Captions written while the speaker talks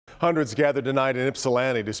Hundreds gathered tonight in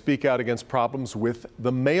Ypsilanti to speak out against problems with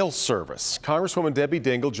the mail service. Congresswoman Debbie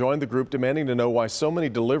Dingell joined the group demanding to know why so many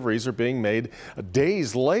deliveries are being made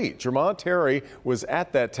days late. Jermont Terry was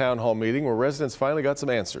at that town hall meeting where residents finally got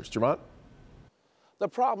some answers. Jermont? The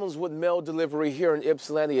problems with mail delivery here in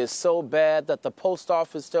Ypsilanti is so bad that the post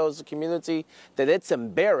office tells the community that it's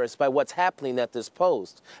embarrassed by what's happening at this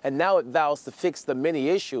post. And now it vows to fix the many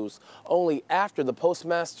issues only after the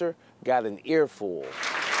postmaster got an earful.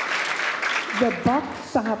 The buck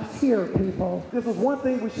stops here, people. This is one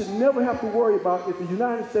thing we should never have to worry about is the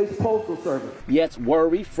United States Postal Service. Yet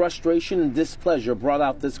worry, frustration, and displeasure brought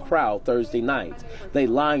out this crowd Thursday night. They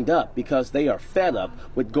lined up because they are fed up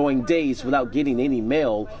with going days without getting any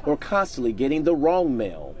mail or constantly getting the wrong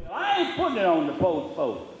mail. I ain't putting it on the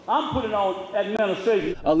post. I'm putting it on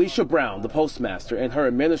administration. Alicia Brown, the postmaster, and her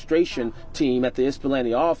administration team at the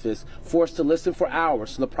Ypsilanti office forced to listen for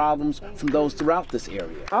hours to the problems from those throughout this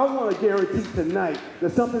area. I want to guarantee tonight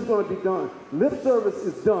that something's going to be done. Lip service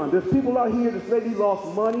is done. There's people out here, this lady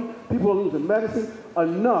lost money, people are losing medicine.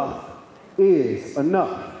 Enough is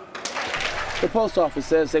enough. The post office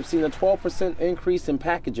says they've seen a 12% increase in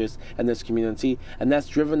packages in this community, and that's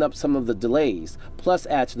driven up some of the delays. Plus,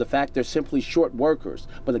 adds to the fact they're simply short workers,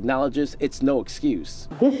 but acknowledges it's no excuse.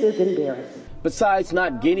 This is embarrassing. Besides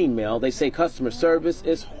not getting mail, they say customer service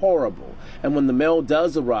is horrible. And when the mail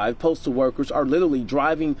does arrive, postal workers are literally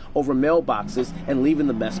driving over mailboxes and leaving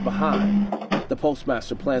the mess behind. The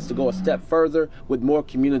postmaster plans to go a step further with more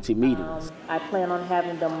community meetings. I plan on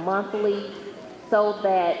having them monthly so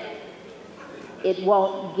that it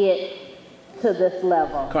won't get to this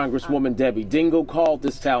level. Congresswoman Debbie Dingell called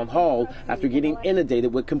this town hall after getting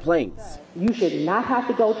inundated with complaints. You should not have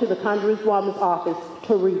to go to the Congresswoman's office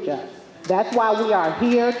to reach us. That's why we are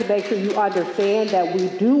here, to make sure you understand that we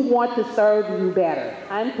do want to serve you better.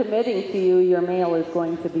 I'm committing to you your mail is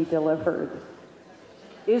going to be delivered.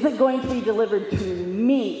 Is it going to be delivered to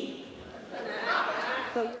me?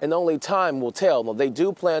 And only time will tell. They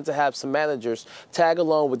do plan to have some managers tag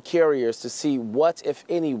along with carriers to see what, if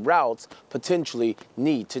any, routes potentially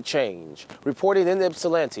need to change. Reporting in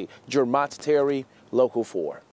Ypsilanti, Jermont Terry, Local 4.